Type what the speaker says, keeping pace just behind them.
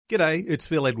G'day, it's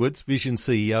Phil Edwards, Vision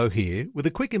CEO here, with a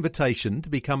quick invitation to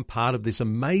become part of this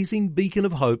amazing beacon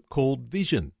of hope called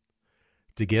Vision.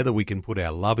 Together we can put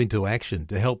our love into action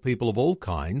to help people of all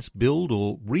kinds build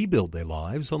or rebuild their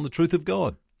lives on the truth of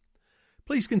God.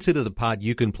 Please consider the part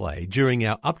you can play during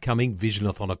our upcoming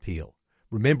Visionathon appeal,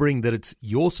 remembering that it's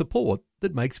your support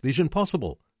that makes Vision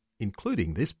possible,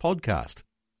 including this podcast.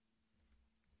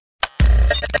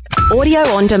 Audio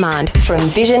on demand from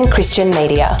Vision Christian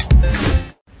Media.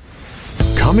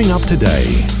 Coming up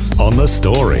today on The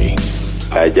Story.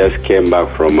 I just came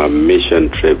back from a mission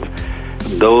trip.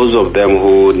 Those of them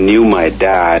who knew my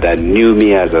dad and knew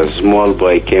me as a small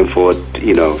boy came forward.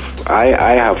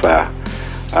 I have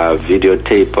a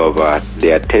videotape of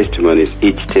their testimonies,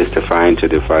 each testifying to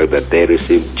the fact that they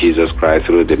received Jesus Christ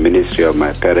through the ministry of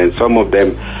my parents. Some of them,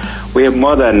 we have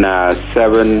more than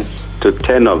 7 to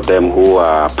 10 of them who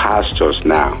are pastors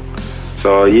now.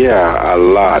 So yeah, a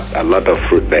lot of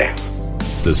fruit there.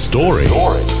 The Story.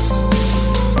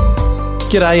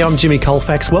 G'day, I'm Jimmy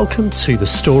Colfax. Welcome to The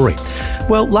Story.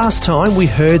 Well, last time we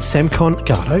heard Jerimiah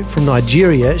Gado from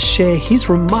Nigeria share his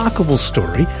remarkable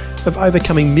story of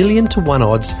overcoming 1,000,000-to-1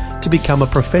 odds to become a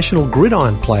professional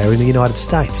gridiron player in the United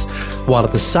States, while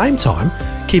at the same time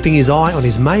keeping his eye on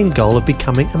his main goal of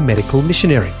becoming a medical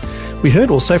missionary. We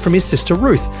heard also from his sister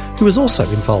Ruth, who was also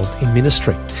involved in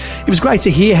ministry. It was great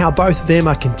to hear how both of them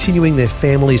are continuing their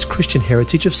family's Christian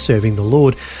heritage of serving the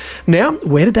Lord. Now,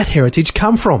 where did that heritage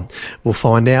come from? We'll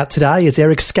find out today as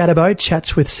Eric Scatterbo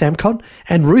chats with Samcon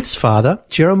and Ruth's father,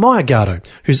 Jerimiah Gado,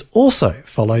 who's also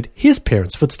followed his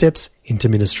parents' footsteps into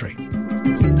ministry.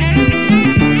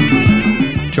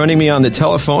 Joining me on the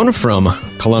telephone from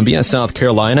Columbia, South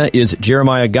Carolina, is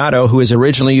Jerimiah Gado, who is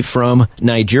originally from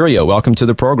Nigeria. Welcome to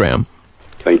the program.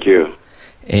 Thank you.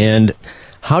 And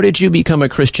how did you become a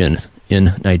Christian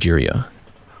in Nigeria?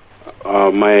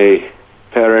 My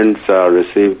parents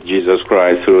received Jesus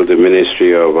Christ through the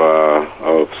ministry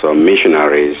of some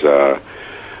missionaries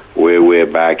way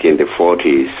back in the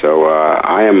 40s. So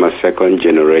I am a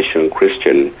second-generation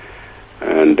Christian,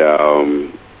 and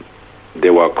they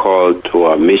were called to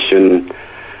a mission.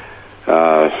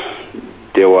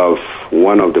 They were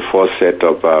one of the first set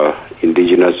of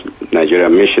indigenous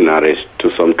Nigerian missionaries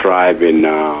to some tribe in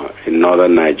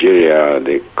northern Nigeria.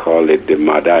 They call it the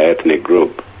Mada ethnic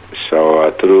group.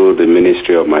 So through the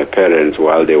ministry of my parents,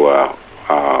 while they were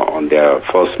on their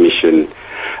first mission,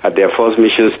 at their first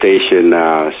mission station,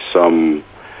 some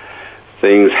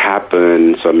things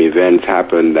happened, some events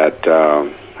happened that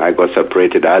I got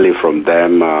separated early from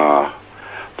them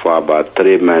for about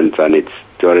 3 months, and it's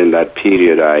during that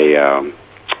period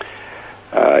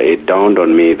it dawned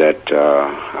on me that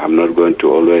I'm not going to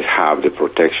always have the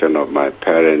protection of my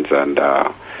parents, and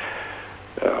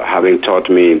having taught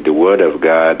me the Word of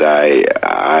God,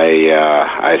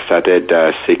 I started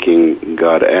seeking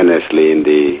God earnestly in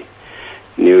the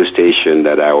new station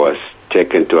that I was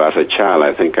taken to as a child.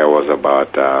 I think I was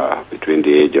about between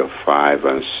the age of 5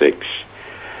 and 6.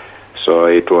 So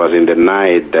it was in the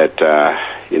night that,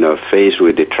 faced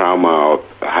with the trauma of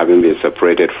having been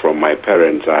separated from my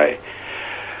parents,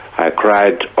 I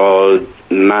cried all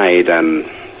night and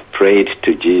prayed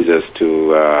to Jesus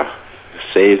to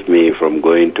save me from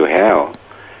going to hell,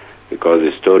 because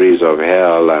the stories of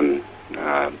hell and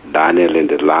Daniel in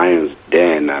the lion's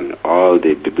den and all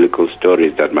the biblical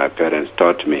stories that my parents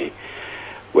taught me,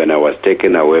 when I was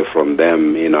taken away from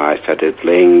them, I started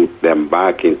playing them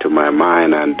back into my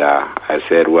mind, and I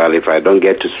said, well, if I don't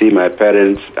get to see my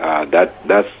parents,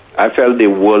 I felt the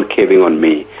world caving on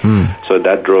me. So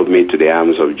that drove me to the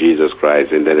arms of Jesus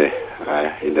Christ. In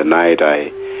the night, I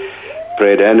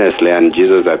prayed earnestly, and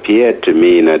Jesus appeared to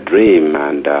me in a dream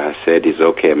and said, "It's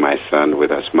okay, my son,"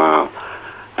 with a smile.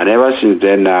 And ever since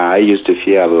then, I used to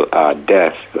fear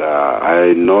death.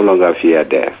 I no longer fear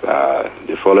death.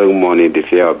 The following morning, the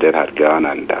fear of death had gone.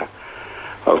 And,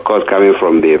 of course, coming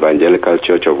from the Evangelical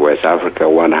Church of West Africa,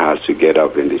 one has to get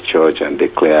up in the church and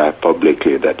declare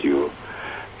publicly that you've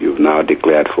now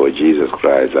declared for Jesus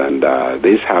Christ. And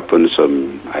this happened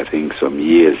some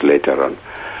years later on.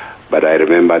 But I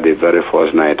remember the very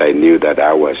first night I knew that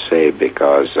I was saved,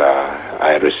 because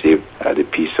I received the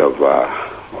peace of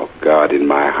God in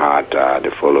my heart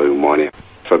the following morning.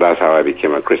 So that's how I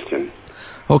became a Christian.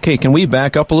 Okay, can we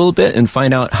back up a little bit and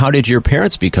find out, how did your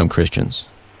parents become Christians?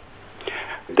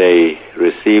 They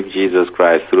received Jesus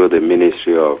Christ through the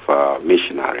ministry of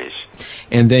missionaries.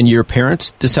 And then your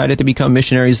parents decided to become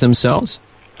missionaries themselves?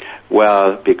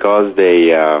 Well, because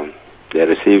they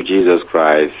received Jesus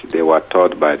Christ, they were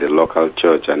taught by the local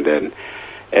church, and then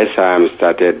SM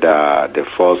started the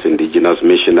first indigenous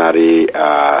missionary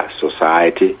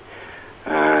society,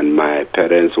 and my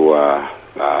parents were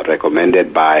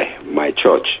recommended by my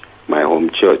church, my home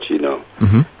church,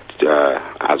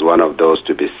 as one of those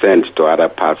to be sent to other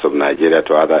parts of Nigeria,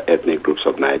 to other ethnic groups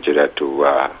of Nigeria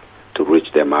to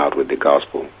reach them out with the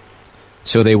gospel.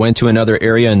 So they went to another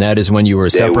area, and that is when you were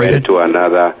separated?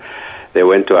 They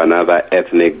went to another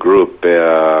ethnic group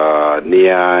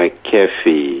near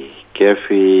Kefi.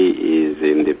 Kefi is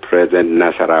in the present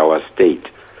Nasarawa state.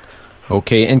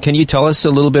 Okay, and can you tell us a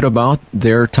little bit about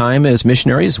their time as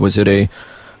missionaries? Was it a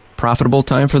profitable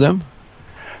time for them?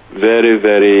 Very,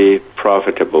 very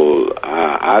profitable.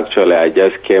 Actually, I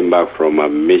just came back from a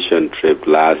mission trip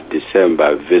last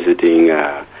December visiting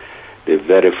the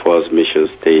very first mission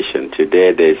station.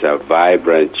 Today, there's a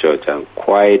vibrant church, and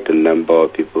quite a number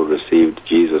of people received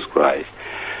Jesus Christ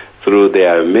through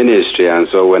their ministry. And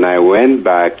so when I went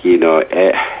back, it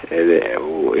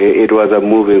was a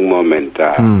moving moment.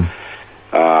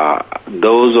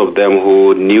 Those of them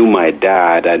who knew my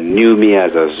dad and knew me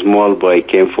as a small boy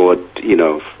came forward.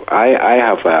 I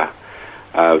have a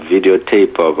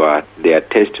videotape of their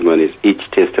testimonies, each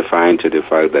testifying to the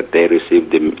fact that they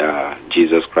received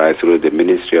Jesus Christ through the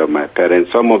ministry of my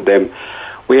parents. Some of them,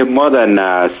 we have more than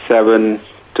 7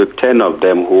 to 10 of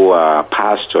them who are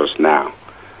pastors now.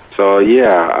 So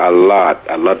yeah, a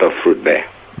lot of fruit there.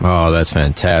 Oh, that's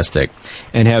fantastic.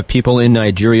 And have people in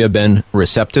Nigeria been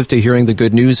receptive to hearing the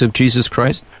good news of Jesus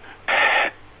Christ?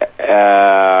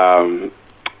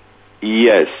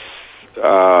 Yes.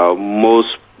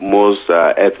 Most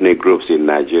ethnic groups in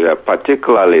Nigeria,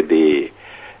 particularly the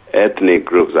ethnic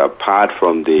groups apart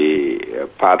from the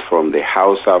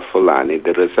Hausa Fulani,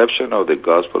 the reception of the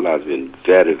gospel has been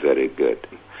very, very good.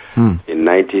 In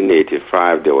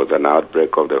 1985, there was an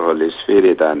outbreak of the Holy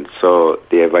Spirit, and so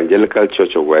the Evangelical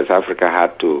Church of West Africa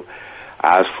had to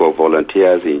ask for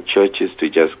volunteers in churches to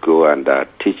just go and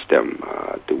teach them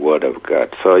the Word of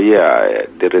God. So, yeah,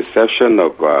 the reception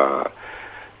of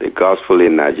the gospel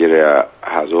in Nigeria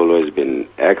has always been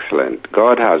excellent.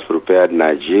 God has prepared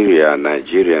Nigeria and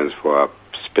Nigerians for a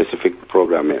specific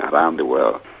programming around the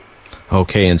world.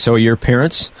 Okay, and so your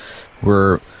parents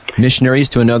were missionaries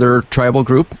to another tribal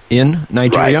group in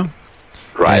Nigeria?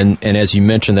 Right. And as you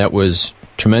mentioned, that was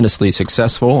tremendously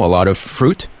successful, a lot of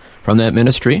fruit from that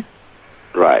ministry?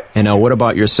 Right. And now what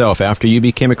about yourself? After you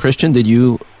became a Christian, did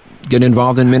you get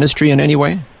involved in ministry in any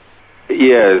way?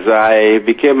 Yes, I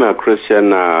became a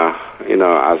Christian,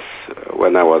 as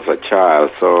when I was a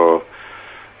child. So,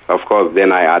 of course,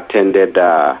 then I attended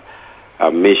a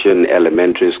mission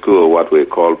elementary school, what we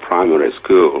call primary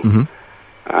school. Mm-hmm.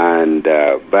 And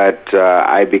but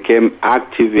I became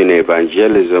active in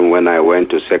evangelism when I went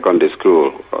to secondary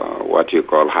school, what you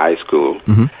call high school.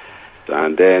 Mm-hmm.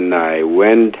 And then I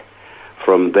went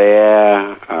from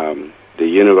there, the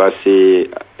University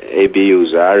ABU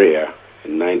Zaria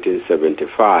in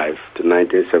 1975 to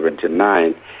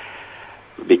 1979,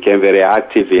 became very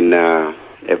active in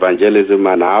evangelism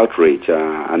and outreach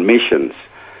and missions,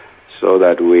 so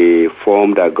that we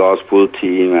formed a gospel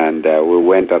team and we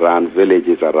went around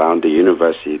villages around the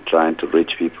university trying to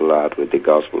reach people out with the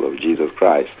gospel of Jesus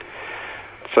Christ.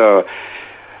 So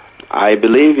I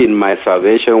believe in my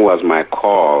salvation was my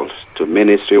call to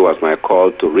ministry, was my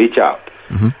call to reach out.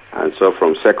 Mm-hmm. And so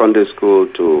from secondary school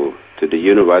to the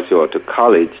university or to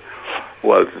college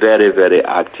was very, very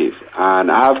active.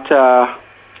 And after,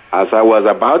 as I was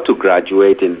about to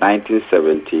graduate in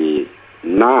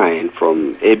 1979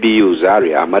 from ABU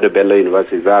Zaria, Ahmadu Bello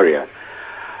University Zaria,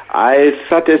 I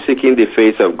started seeking the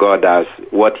face of God as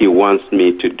what He wants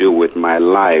me to do with my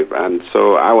life. And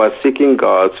so I was seeking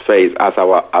God's face as I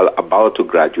was about to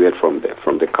graduate from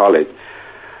the college.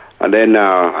 And then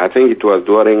I think it was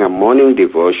during a morning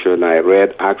devotion, I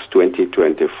read Acts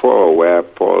 20:24, where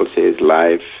Paul says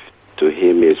life to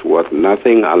him is worth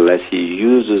nothing unless he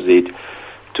uses it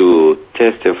to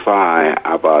testify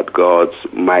about God's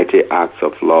mighty acts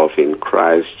of love in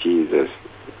Christ Jesus.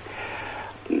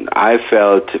 I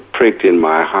felt pricked in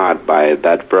my heart by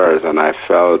that verse, and I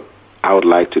felt I would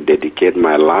like to dedicate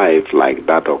my life like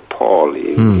that of Paul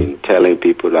in telling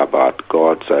people about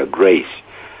God's grace.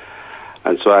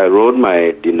 And so I wrote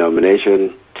my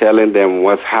denomination, telling them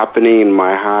what's happening in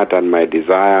my heart and my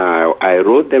desire. I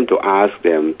wrote them to ask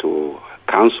them to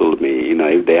counsel me,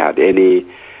 if they had any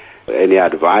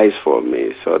advice for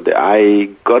me. So I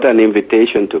got an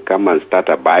invitation to come and start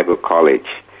a Bible college.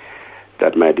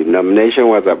 That my denomination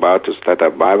was about to start a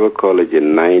Bible college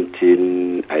in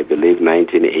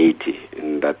 1980.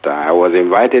 And that I was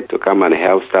invited to come and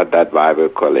help start that Bible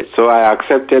college. So I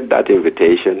accepted that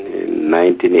invitation in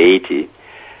 1980.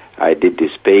 I did the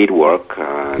spade work,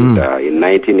 and in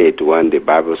 1981 the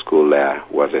Bible school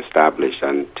was established,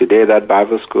 and today that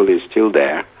Bible school is still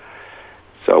there.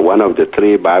 So one of the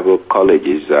 3 Bible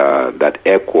colleges that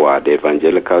ECWA, the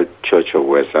Evangelical Church of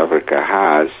West Africa,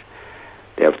 has,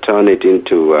 they have turned it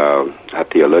into a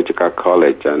theological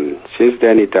college, and since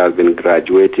then it has been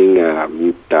graduating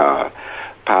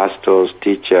pastors,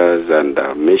 teachers, and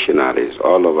missionaries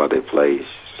all over the place.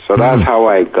 So that's how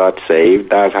I got saved.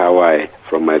 That's how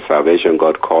from my salvation,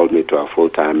 God called me to a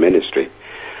full-time ministry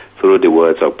through the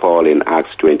words of Paul in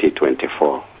Acts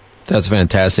 20:24. That's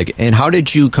fantastic. And how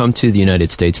did you come to the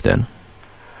United States then?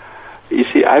 You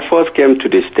see, I first came to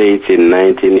the States in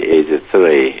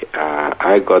 1983.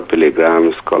 I got Billy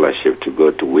Graham scholarship to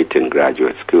go to Wheaton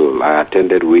Graduate School. I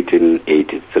attended Wheaton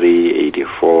 83,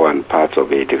 84, and parts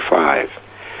of 85.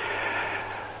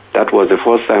 That was the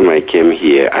first time I came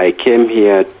here. I came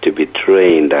here to be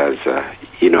trained as,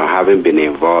 having been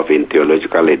involved in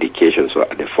theological education. So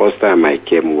the first time I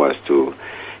came was to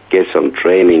get some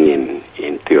training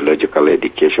in theological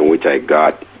education, which I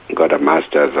got a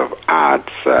Master's of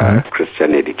Arts,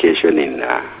 Christian education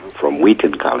from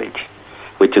Wheaton College,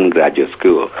 Wheaton Graduate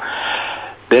School.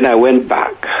 Then I went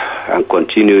back and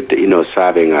continued,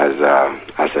 serving as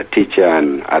a teacher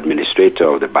and administrator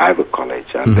of the Bible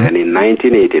College. And then in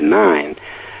 1989,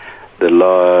 the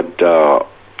Lord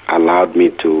allowed me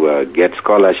to get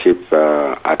scholarship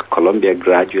at Columbia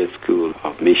Graduate School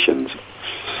of Missions.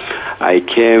 I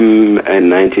came in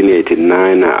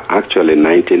 1989, actually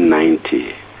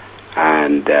 1990,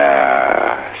 and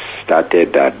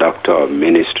started a Doctor of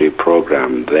Ministry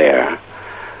program there.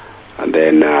 And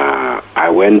then I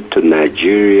went to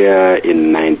Nigeria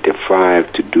in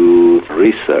 95 to do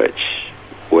research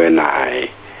when I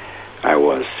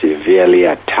was severely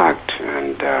attacked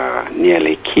and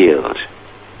nearly killed.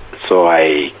 So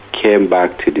I came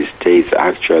back to the States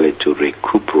actually to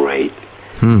recuperate.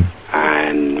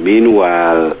 And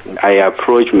meanwhile, I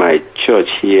approached my church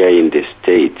here in the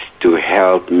States to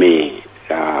help me.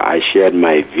 I shared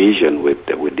my vision with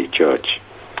the church.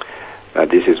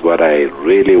 This is what I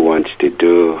really want to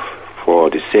do for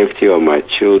the safety of my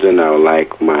children. I would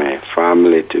like my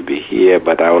family to be here,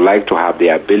 but I would like to have the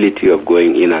ability of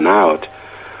going in and out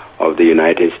of the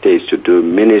United States to do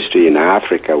ministry in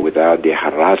Africa without the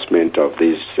harassment of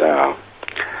this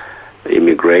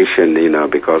immigration,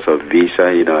 because of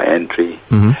visa, entry.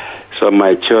 So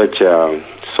my church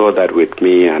saw that with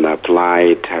me and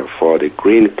applied for the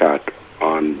green card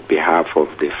on behalf of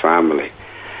the family.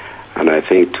 And I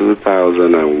think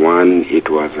 2001 it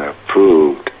was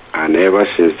approved. And ever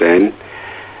since then,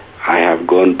 I have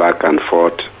gone back and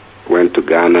forth. Went to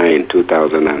Ghana in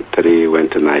 2003,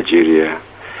 went to Nigeria.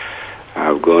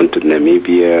 I've gone to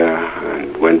Namibia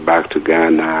and went back to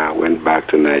Ghana, went back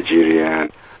to Nigeria.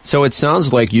 So it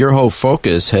sounds like your whole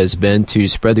focus has been to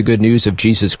spread the good news of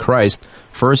Jesus Christ,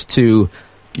 first to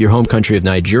your home country of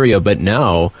Nigeria, but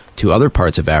now to other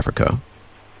parts of Africa.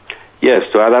 Yes,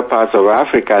 to other parts of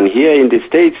Africa and here in the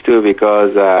States too,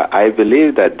 because I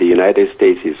believe that the United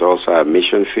States is also a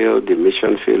mission field. The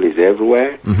mission field is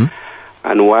everywhere.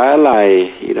 And while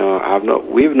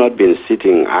we've not been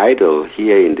sitting idle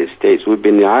here in the States. We've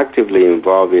been actively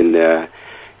involved in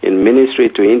ministry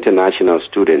to international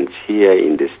students here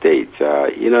in the States.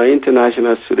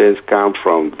 International students come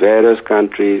from various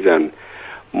countries, and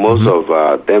most of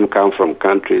them come from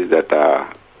countries that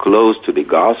are close to the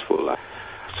gospel.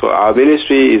 So our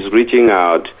ministry is reaching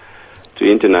out to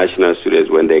international students.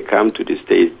 When they come to the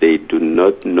States, they do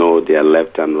not know their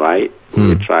left and right.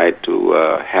 We try to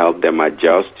help them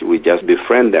adjust. We just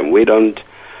befriend them. We don't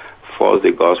force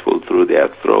the gospel through their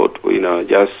throat. We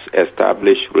just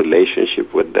establish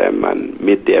relationship with them and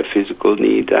meet their physical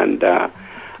need. And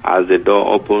as the door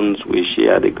opens, we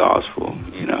share the gospel.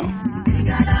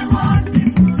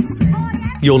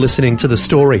 You're listening to The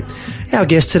Story. Our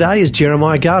guest today is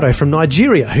Jerimiah Gado from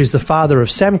Nigeria, who's the father of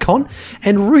Samcon,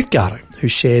 and Ruth Gado, who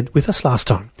shared with us last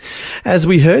time. As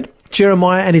we heard,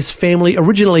 Jerimiah and his family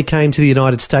originally came to the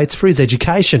United States for his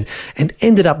education and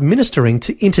ended up ministering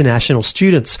to international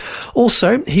students.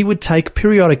 Also, he would take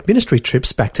periodic ministry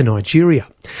trips back to Nigeria.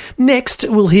 Next,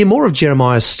 we'll hear more of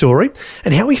Jerimiah's story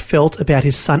and how he felt about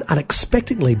his son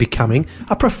unexpectedly becoming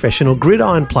a professional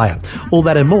gridiron player. All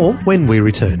that and more when we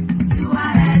return.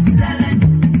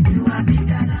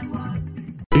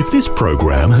 If this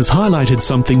program has highlighted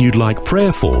something you'd like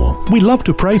prayer for, we'd love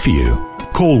to pray for you.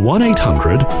 Call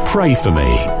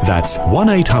 1-800-PRAY-FOR-ME. That's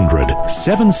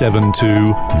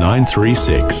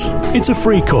 1-800-772-936. It's a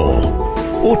free call.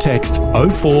 Or text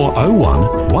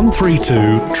 0401 132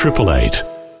 888.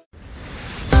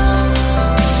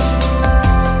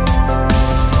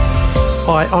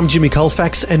 Hi, I'm Jimmy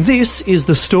Colfax, and this is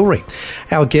The Story.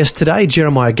 Our guest today,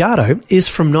 Jerimiah Gado, is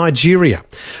from Nigeria.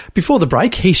 Before the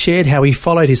break, he shared how he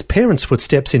followed his parents'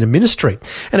 footsteps into ministry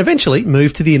and eventually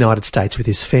moved to the United States with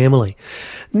his family.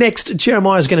 Next,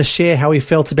 Jerimiah is going to share how he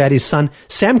felt about his son,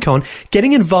 Samcon,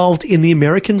 getting involved in the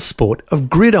American sport of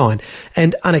gridiron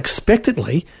and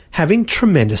unexpectedly having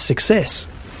tremendous success.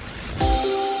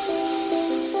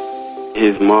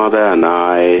 His mother and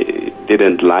I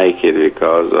didn't like it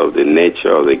because of the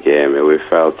nature of the game. We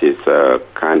felt it's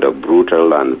kind of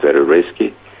brutal and very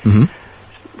risky.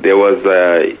 Mm-hmm. There was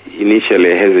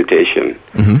initially hesitation,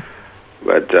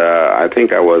 but I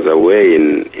think I was away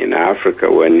in Africa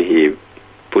when he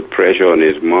put pressure on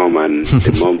his mom, and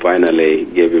the mom finally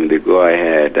gave him the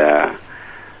go-ahead.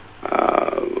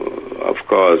 Of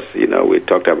course, we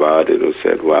talked about it. We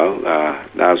said, well,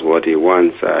 that's what he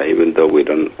wants, even though we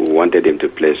wanted him to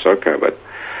play soccer, but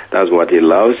that's what he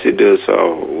loves to do.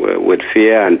 So with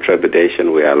fear and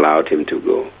trepidation, we allowed him to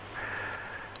go.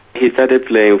 He started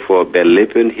playing for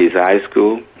Berlipen, his high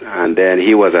school, and then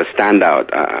he was a standout,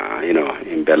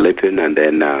 in Berlipen, and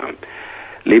then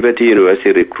Liberty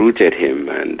University recruited him,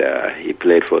 and he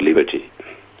played for Liberty.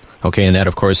 Okay, and that,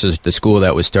 of course, is the school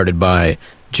that was started by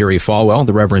Jerry Falwell,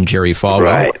 the Reverend Jerry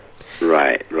Falwell.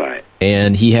 Right.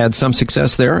 And he had some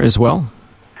success there as well?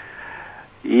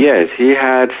 Yes, he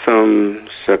had some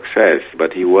success,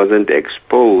 but he wasn't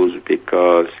exposed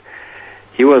because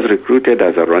he was recruited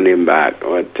as a running back,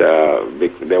 but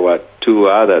there were two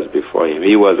others before him.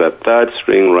 He was a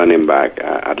third-string running back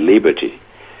at Liberty,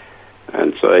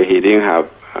 and so he didn't have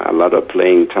a lot of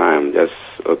playing time. Just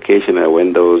occasionally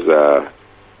when those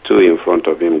two in front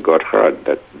of him got hurt,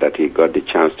 that he got the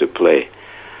chance to play.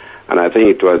 And I think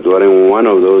it was during one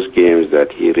of those games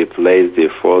that he replaced the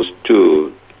first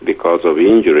two because of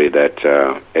injury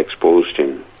that exposed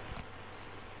him.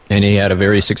 And he had a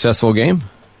very successful game?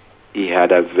 He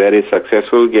had a very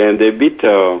successful game. They beat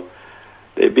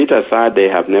a side they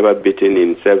have never beaten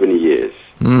in 7 years.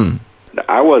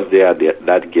 I was there at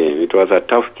that game. It was a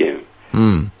tough game.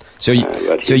 So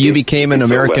you became an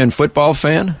American football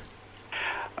fan?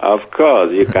 Of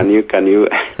course, you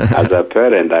as a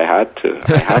parent, I have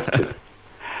to.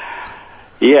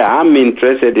 Yeah, I'm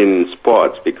interested in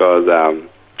sports because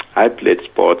I played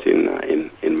sports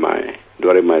during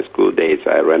my school days.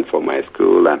 I ran for my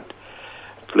school and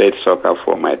played soccer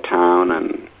for my town,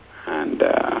 and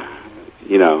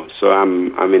so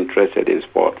I'm interested in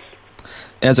sports.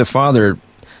 As a father,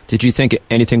 did you think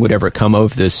anything would ever come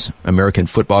of this American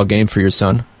football game for your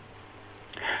son?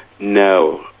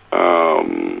 No.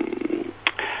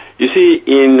 You see,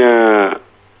 in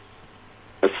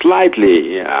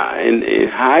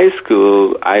high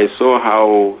school, I saw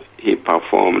how he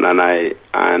performed,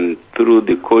 and through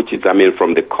the coaches,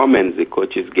 from the comments the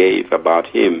coaches gave about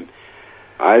him,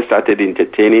 I started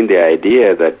entertaining the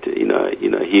idea that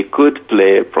he could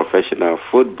play professional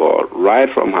football right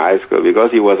from high school because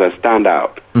he was a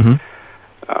standout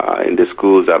in the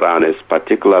schools around us,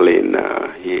 particularly in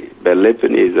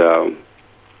Berlipen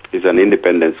is an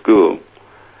independent school.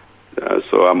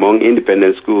 So among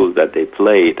independent schools that they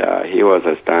played, he was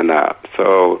a standout.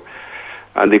 So,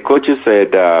 and the coaches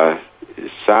said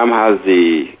Sam has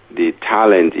the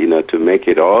talent, to make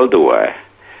it all the way.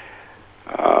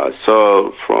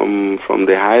 So from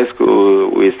the high school,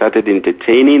 we started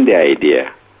entertaining the idea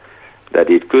that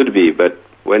it could be. But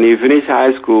when he finished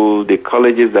high school, the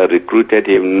colleges that recruited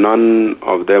him, none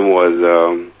of them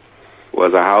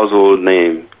was a household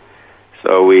name.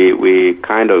 So we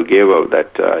kind of gave up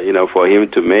that, for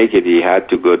him to make it, he had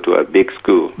to go to a big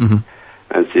school.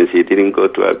 And since he didn't go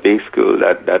to a big school,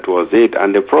 that was it.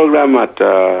 And the program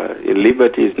in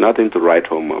Liberty is nothing to write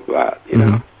home about,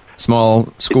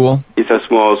 Small school? It's a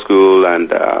small school, and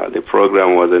the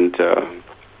program wasn't,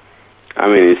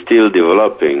 it's still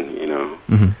developing,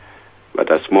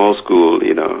 But a small school,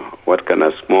 what can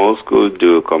a small school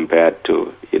do compared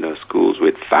to, schools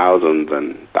with thousands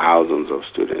and thousands of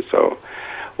students? So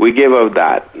we gave up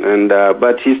that. And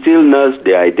but he still nursed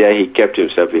the idea. He kept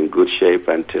himself in good shape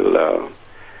until,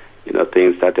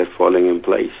 things started falling in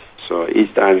place. So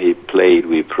each time he played,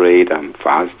 we prayed and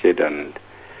fasted and,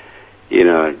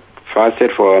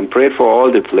 fasted for and prayed for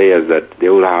all the players that they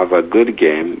will have a good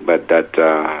game, but that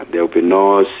there will be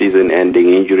no season-ending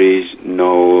injuries,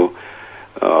 no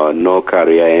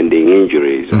career-ending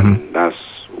injuries, and that's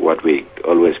what we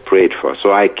always prayed for.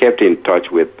 So I kept in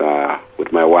touch with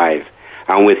my wife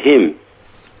and with him.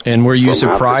 And were you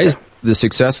surprised the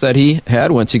success that he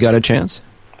had once he got a chance?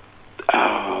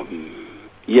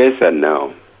 Yes and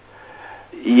no.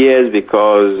 Yes,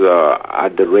 because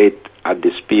at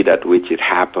the speed at which it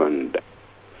happened,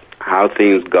 how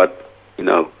things got,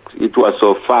 it was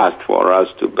so fast for us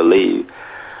to believe.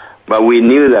 But we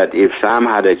knew that if Sam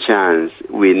had a chance,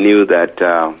 we knew that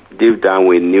deep down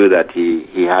we knew that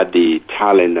he had the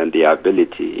talent and the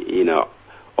ability.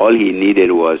 All he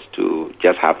needed was to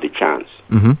just have the chance.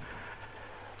 Mm-hmm.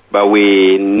 But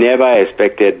we never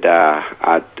expected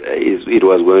it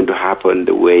was going to happen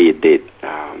the way it did.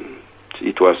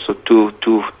 It was so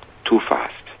too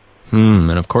fast.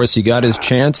 And of course, he got his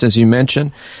chance, as you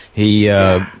mentioned. He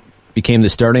became the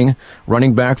starting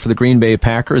running back for the Green Bay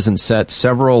Packers and set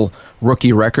several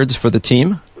rookie records for the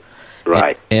team.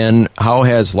 Right. And how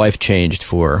has life changed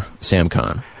for Sam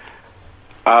Conn?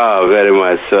 Oh, very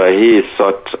much so. He is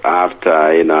sought after,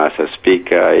 as a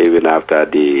speaker, even after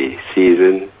the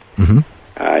season. Mm-hmm.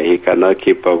 He cannot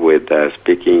keep up with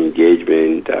speaking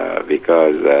engagement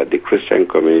because the Christian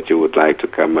community would like to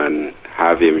come and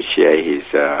have him share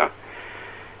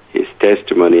his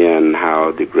testimony and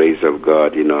how the grace of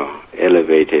God,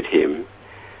 elevated him.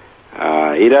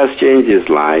 It has changed his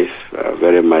life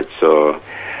very much so.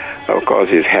 Of course,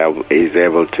 he's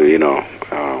able to,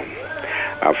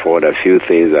 afford a few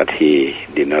things that he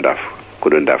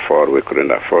couldn't afford. We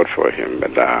couldn't afford for him.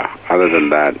 But other than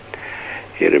that,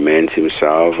 he remains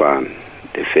himself, and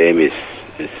the fame is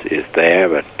there.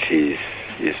 But he's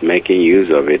making use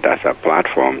of it as a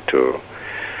platform to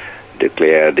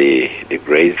declare the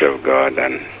grace of God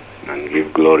and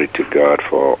give glory to God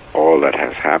for all that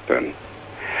has happened.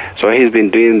 So he's been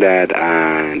doing that,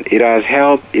 and it has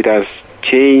helped. It has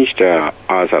changed us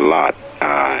a lot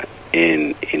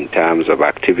in terms of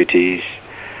activities.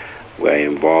 We're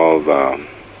involved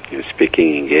in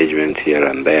speaking engagements here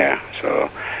and there. So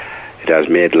it has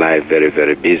made life very,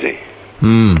 very busy.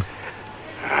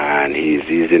 And he's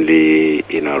easily,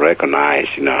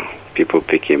 recognized. People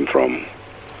pick him from,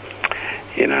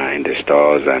 in the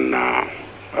stores and,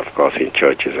 of course, in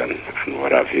churches and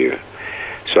what have you.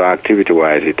 So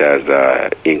activity-wise, it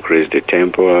has increased the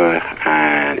tempo,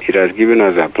 and it has given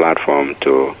us a platform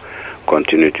to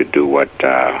continue to do what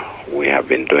we have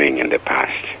been doing in the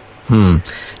past.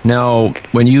 Now,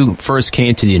 when you first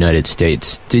came to the United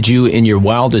States, did you, in your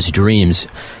wildest dreams,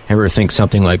 ever think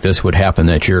something like this would happen,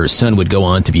 that your son would go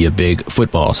on to be a big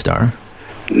football star?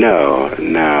 No.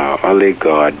 Only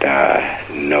God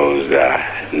knows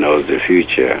the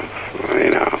future.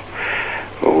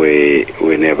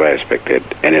 We never expected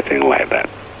anything like that.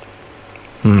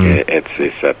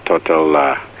 It's a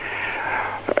total.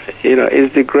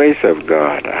 It's the grace of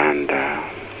God, and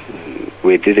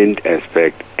we didn't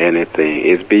expect anything.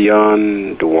 It's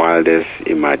beyond the wildest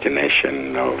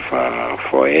imagination of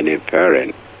for any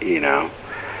parent.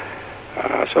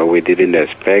 So we didn't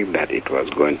expect that it was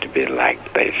going to be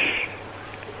like this.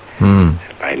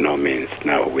 By no means,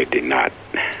 no, we did not.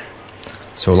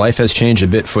 So life has changed a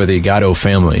bit for the Gado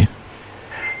family.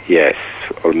 Yes,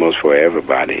 almost for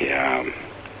everybody.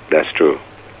 That's true.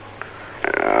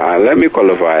 Let me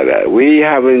qualify that. We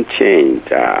haven't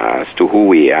changed as to who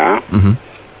we are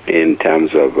in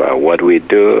terms of what we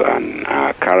do and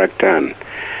our character, and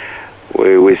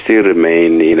we still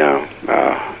remain,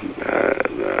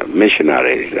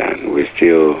 missionaries, and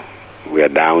we are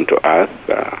down to earth.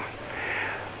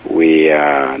 We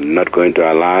are not going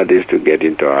to allow this to get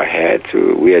into our heads.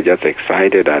 We are just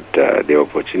excited at the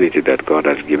opportunity that God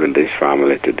has given this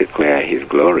family to declare His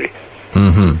glory.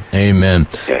 Amen.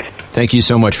 Yes. Thank you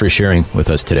so much for sharing with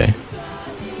us today.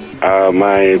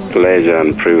 My pleasure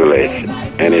and privilege.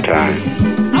 Anytime.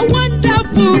 A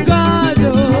wonderful God.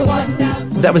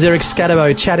 That was Eric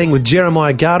Scadabo chatting with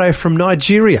Jerimiah Gado from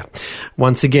Nigeria.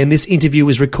 Once again, this interview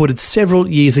was recorded several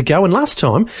years ago, and last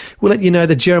time we let you know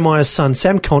that Jeremiah's son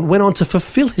Sam Conn went on to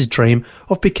fulfill his dream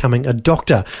of becoming a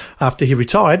doctor after he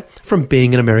retired from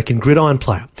being an American gridiron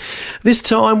player. This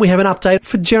time we have an update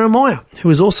for Jeremiah, who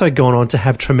has also gone on to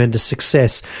have tremendous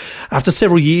success. After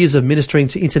several years of ministering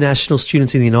to international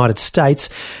students in the United States,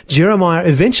 Jeremiah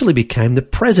eventually became the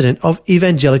president of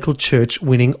Evangelical Church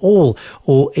Winning All,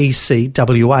 or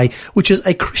ECWA, which is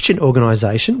a Christian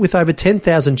organisation with over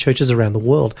 10,000 churches around the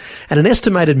world and an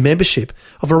estimated membership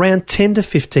of around 10 to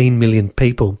 15 million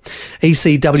people.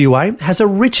 ECWA has a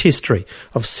rich history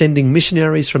of sending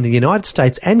missionaries from the United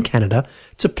States and Canada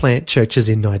to plant churches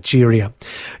in Nigeria.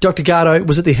 Dr. Gado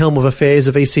was at the helm of affairs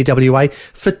of ECWA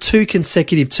for 2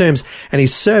 consecutive terms, and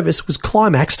his service was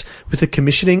climaxed with the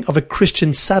commissioning of a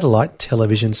Christian satellite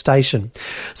television station.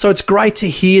 So it's great to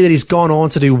hear that he's gone on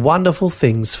to do wonderful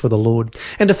things for the Lord.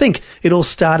 And to think it all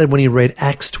started when he read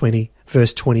Acts 20,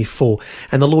 verse 24,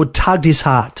 and the Lord tugged his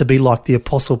heart to be like the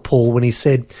Apostle Paul when he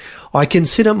said, "I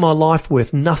consider my life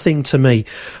worth nothing to me.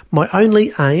 My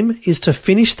only aim is to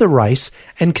finish the race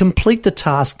and complete the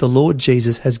task the Lord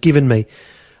Jesus has given me.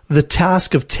 the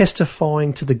task of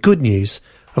testifying to the good news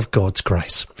of God's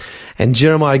grace. And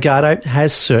Jerimiah Gado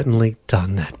has certainly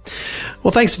done that.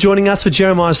 Well, thanks for joining us for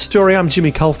Jeremiah's story. I'm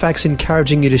Jimmy Colfax,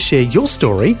 encouraging you to share your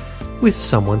story with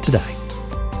someone today.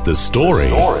 The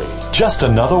Story. Just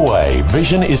another way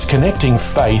Vision is connecting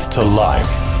faith to life.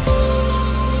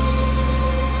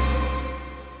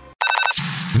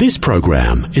 This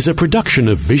program is a production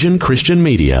of Vision Christian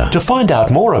Media. To find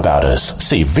out more about us,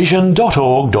 see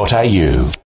vision.org.au.